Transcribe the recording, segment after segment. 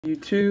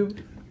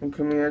YouTube, I'm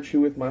coming at you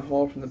with my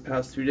haul from the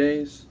past 2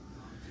 days.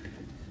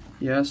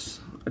 Yes,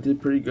 I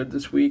did pretty good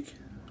this week,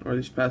 or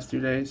these past 2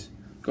 days.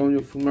 Going to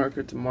a flea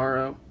market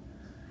tomorrow.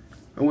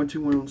 I went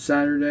to one on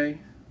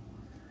Saturday,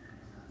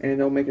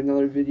 and I'll make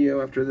another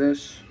video after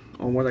this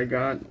on what I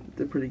got.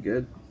 Did pretty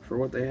good for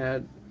what they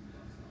had.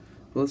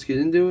 But let's get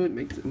into it. I'm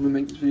gonna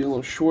make this video a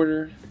little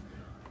shorter,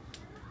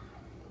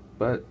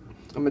 but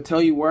I'm gonna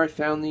tell you where I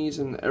found these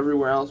and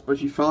everywhere else. But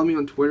if you follow me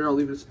on Twitter, I'll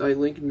leave a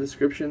link in the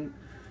description.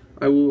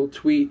 I will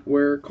tweet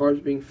where cars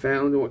are being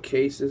found and what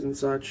cases and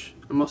such.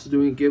 I'm also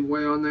doing a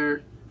giveaway on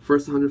there.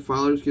 First 100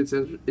 followers gets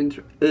entered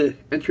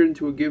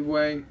into a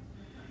giveaway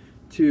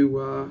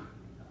to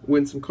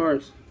win some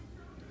cars.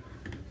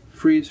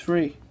 Free is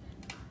free.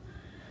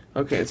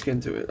 Okay, let's get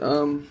into it.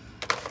 I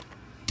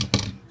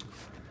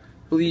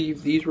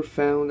believe these were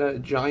found at a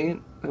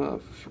Giant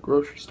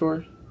grocery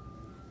store.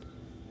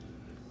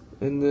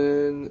 And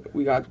then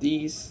we got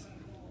these.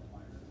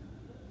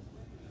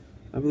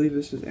 I believe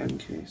this is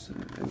MK, so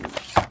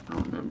I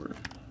don't remember.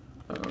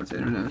 Oh, it's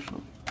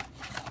international.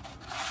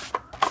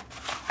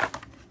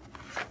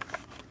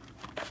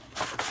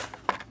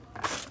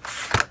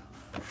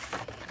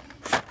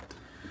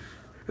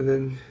 And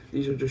then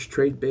these are just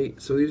trade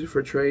bait. So these are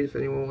for trade if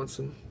anyone wants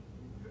them.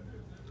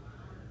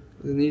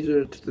 And then these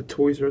are the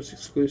Toys R Us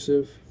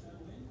exclusive.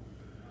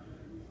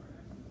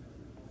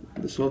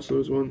 This also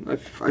is one. I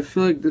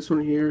feel like this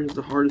one here is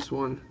the hardest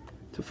one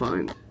to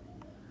find.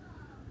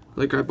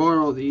 Like, I bought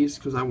all these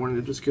because I wanted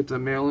to just get the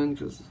mail-in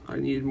because I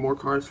needed more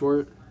cars for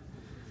it.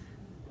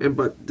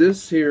 But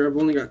this here, I've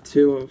only got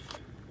 2 of,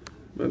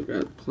 but I've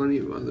got plenty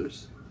of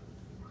others.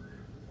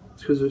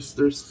 It's because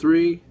there's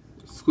 3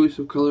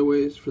 exclusive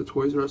colorways for the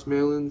Toys R Us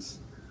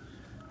mail-ins,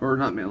 or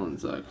not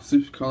mail-ins,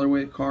 exclusive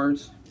colorway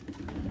cars.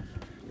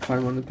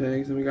 Find one of the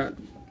pegs, and we got.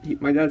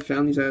 My dad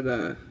found these at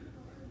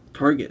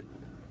Target.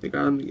 They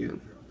got them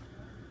again.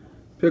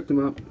 Picked them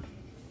up.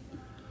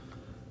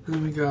 And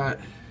then we got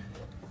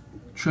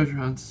treasure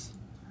hunts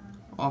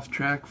off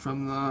track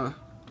from the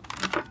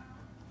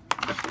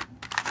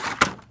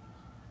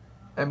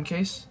M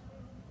case.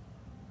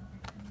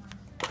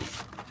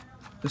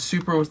 The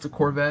Super was the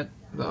Corvette,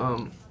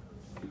 the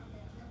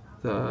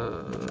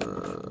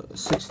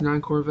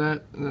 69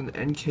 Corvette, and then the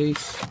N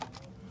case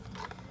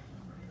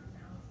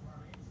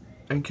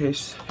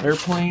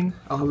airplane.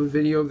 I'll have a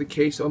video of the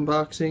case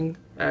unboxing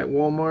at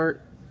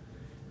Walmart.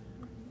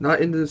 Not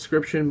in the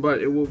description,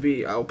 but it will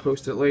be. I'll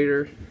post it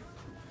later.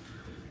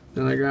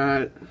 Then I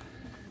got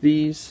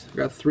these. I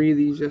got 3 of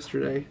these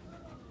yesterday.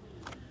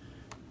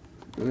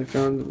 And I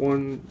found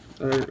one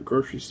at a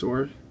grocery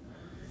store.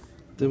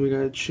 Then we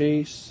got a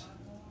Chase.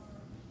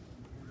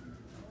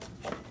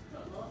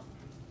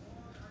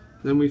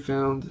 Then we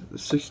found the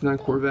 69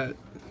 Corvette.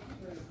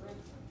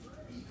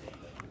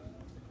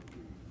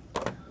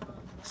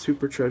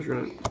 Super treasure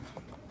hunt.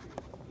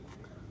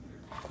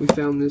 We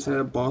found this at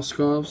a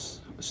Boscovs,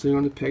 sitting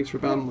on the pegs for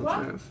about a month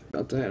and a half.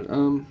 About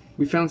that.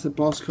 We found this at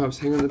Boscovs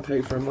hanging on the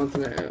peg for a month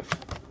and a half.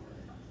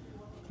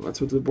 Well,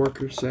 that's what the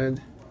worker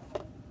said.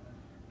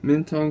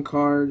 Mint on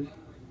card.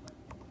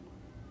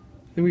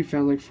 I think we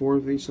found like 4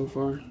 of these so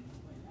far.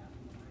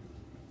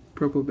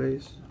 Purple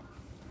base.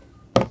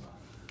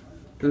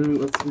 Then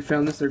we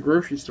found this at a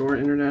grocery store,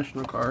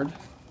 international card.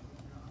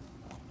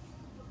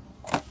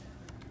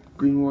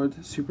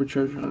 Greenwood, super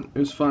treasure hunt. It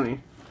was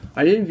funny.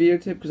 I didn't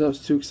videotape because I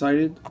was too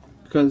excited.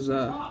 Because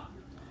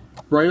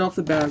right off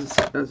the bat,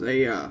 as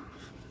a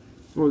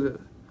what was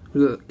it? It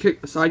was a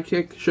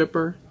sidekick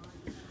shipper,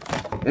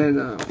 and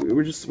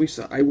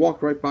I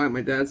walked right by.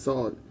 My dad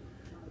saw it,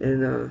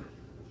 and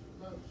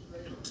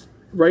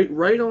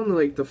right on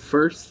like the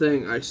first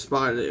thing I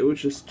spotted, it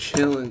was just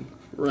chilling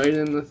right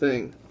in the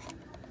thing,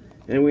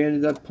 and we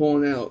ended up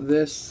pulling out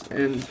this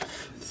and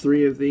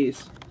 3 of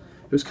these.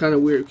 It was kind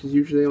of weird because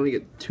usually they only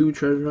get 2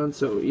 treasure hunts.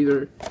 So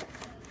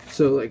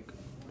like,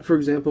 for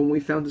example, when we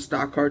found the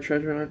stock car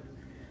treasure hunt,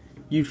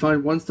 you'd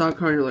find one stock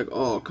car and you're like,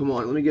 oh, come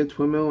on, let me get a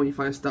twin mill. When you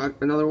find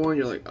another one,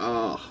 you're like,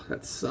 oh,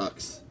 that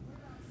sucks.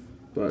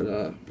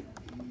 But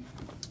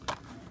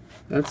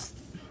that's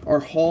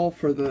our haul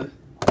for the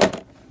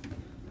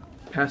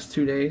past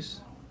 2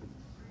 days.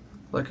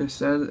 Like I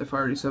said, if I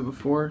already said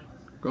before,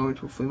 going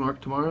to a flea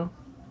market tomorrow,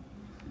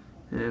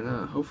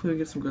 and hopefully we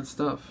get some good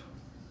stuff.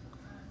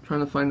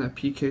 Trying to find that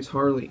PK's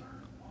Harley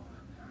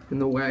in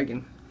the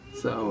wagon.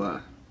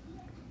 So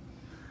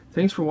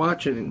thanks for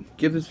watching, and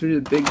give this video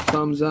a big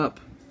thumbs up.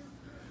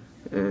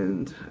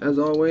 And as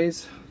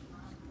always,